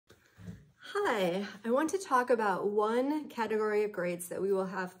Hi, I want to talk about one category of grades that we will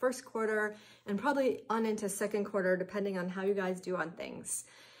have first quarter and probably on into second quarter, depending on how you guys do on things.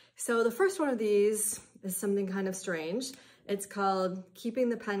 So the first one of these is something kind of strange. It's called keeping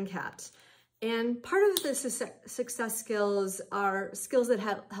the pen capped. And part of the success skills are skills that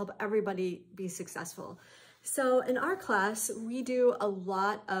help everybody be successful. So in our class, we do a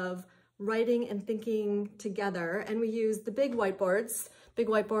lot of writing and thinking together, and we use the big whiteboards. Big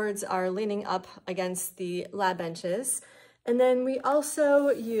whiteboards are leaning up against the lab benches. And then we also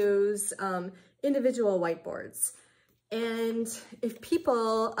use individual whiteboards. And if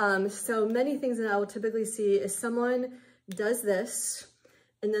people, so many things that I will typically see is someone does this,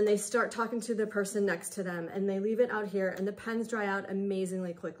 and then they start talking to the person next to them, and they leave it out here, and the pens dry out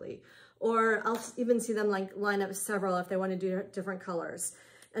amazingly quickly. Or I'll even see them like line up several if they want to do different colors.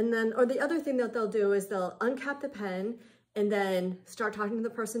 And then, or the other thing that they'll do is they'll uncap the pen and then start talking to the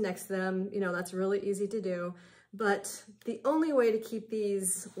person next to them. You know, that's really easy to do. But the only way to keep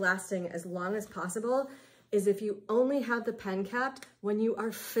these lasting as long as possible is if you only have the pen capped when you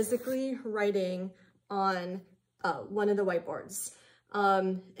are physically writing on one of the whiteboards.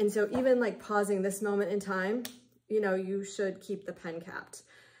 And so even like pausing this moment in time, you know, you should keep the pen capped.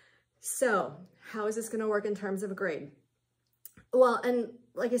 So how is this going to work in terms of a grade? Well, and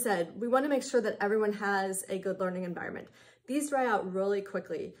like I said, we want to make sure that everyone has a good learning environment. These dry out really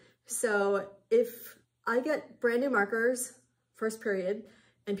quickly. So if I get brand new markers, first period,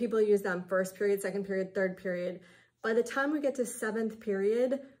 and people use them first period, second period, third period, by the time we get to seventh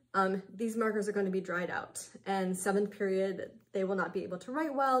period, these markers are going to be dried out. And seventh period, they will not be able to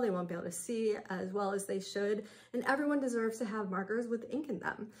write well, they won't be able to see as well as they should, and everyone deserves to have markers with ink in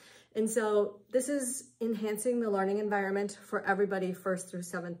them. And so this is enhancing the learning environment for everybody first through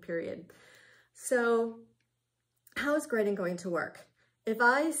seventh period. So how is grading going to work? If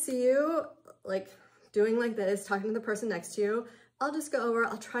I see you like doing like this, talking to the person next to you, I'll just go over,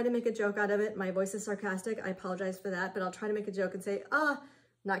 I'll try to make a joke out of it. My voice is sarcastic, I apologize for that, but I'll try to make a joke and say,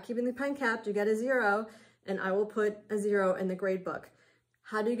 not keeping the pen capped, you get a 0, and I will put a 0 in the grade book.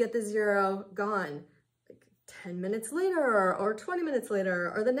 How do you get the 0 gone? 10 minutes later, or 20 minutes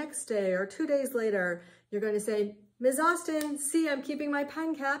later, or the next day, or 2 days later, you're going to say, Ms. Austin, see, I'm keeping my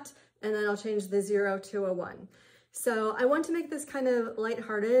pen capped, and then I'll change the 0 to a 1. So I want to make this kind of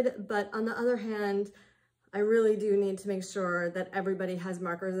lighthearted, but on the other hand, I really do need to make sure that everybody has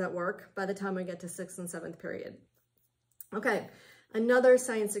markers at work by the time we get to 6th and 7th period. Okay, another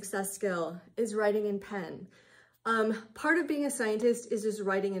science success skill is writing in pen. Part of being a scientist is just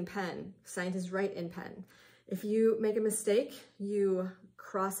writing in pen. Scientists write in pen. If you make a mistake, you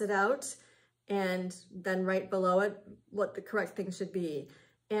cross it out and then write below it what the correct thing should be.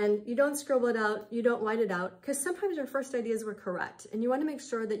 And you don't scribble it out, you don't white it out, because sometimes your first ideas were correct and you want to make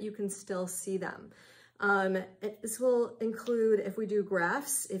sure that you can still see them. This will include if we do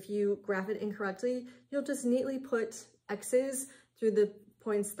graphs, if you graph it incorrectly, you'll just neatly put X's through the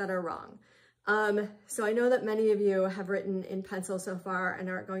points that are wrong. So I know that many of you have written in pencil so far and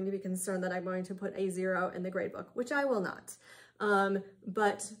aren't going to be concerned that I'm going to put a 0 in the grade book, which I will not.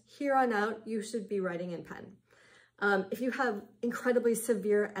 But here on out, you should be writing in pen. If you have incredibly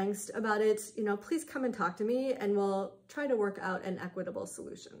severe angst about it, you know, please come and talk to me and we'll try to work out an equitable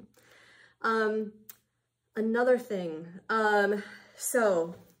solution. Another thing,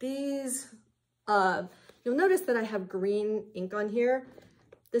 so these, you'll notice that I have green ink on here.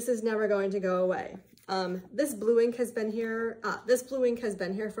 This is never going to go away. This blue ink has been here. This blue ink has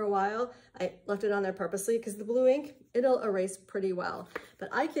been here for a while. I left it on there purposely because the blue ink, it'll erase pretty well. But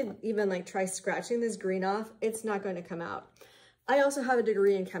I could even like try scratching this green off. It's not going to come out. I also have a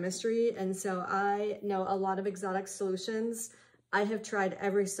degree in chemistry, and so I know a lot of exotic solutions. I have tried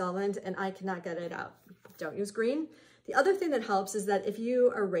every solvent and I cannot get it out. Don't use green. The other thing that helps is that if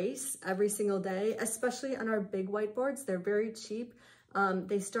you erase every single day, especially on our big whiteboards, they're very cheap.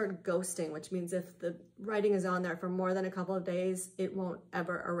 They start ghosting, which means if the writing is on there for more than a couple of days, it won't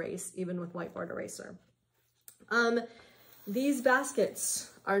ever erase, even with whiteboard eraser. These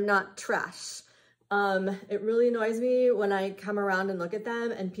baskets are not trash. It really annoys me when I come around and look at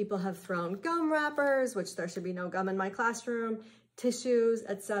them and people have thrown gum wrappers, which there should be no gum in my classroom, tissues,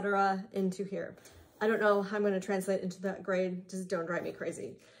 etc. into here. I don't know how I'm going to translate into that grade. Just don't drive me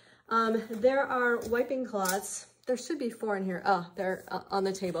crazy. There are wiping cloths. There should be 4 in here. Oh, they're on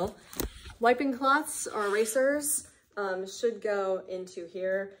the table. Wiping cloths or erasers should go into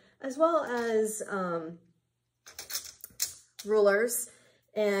here, as well as rulers.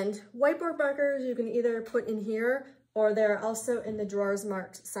 And whiteboard markers you can either put in here, or they're also in the drawers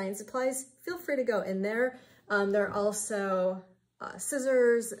marked science supplies. Feel free to go in there. There are also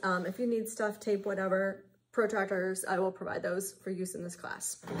scissors. If you need stuff, tape, whatever, protractors, I will provide those for use in this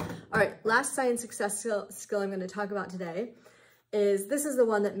class. All right, last science success skill I'm going to talk about today is, this is the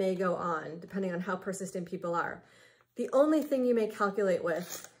one that may go on depending on how persistent people are. The only thing you may calculate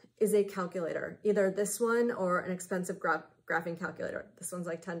with is a calculator, either this one or an expensive graphing calculator. This one's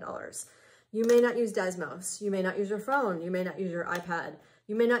like $10. You may not use Desmos. You may not use your phone. You may not use your iPad.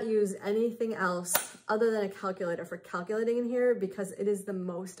 You may not use anything else other than a calculator for calculating in here, because it is the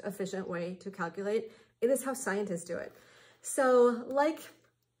most efficient way to calculate. It is how scientists do it. So like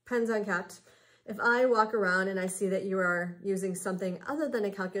pens uncapped, if I walk around and I see that you are using something other than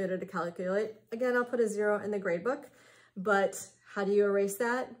a calculator to calculate, again, I'll put a 0 in the grade book. But how do you erase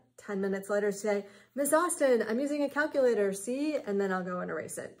that? 10 minutes later say, Miss Austin, I'm using a calculator, see? And then I'll go and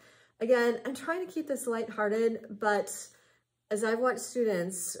erase it. Again, I'm trying to keep this lighthearted, but as I've watched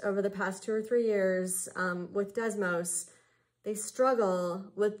students over the past 2 or 3 years with Desmos, they struggle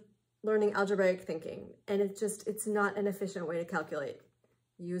with learning algebraic thinking. And it's not an efficient way to calculate.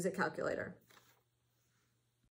 Use a calculator.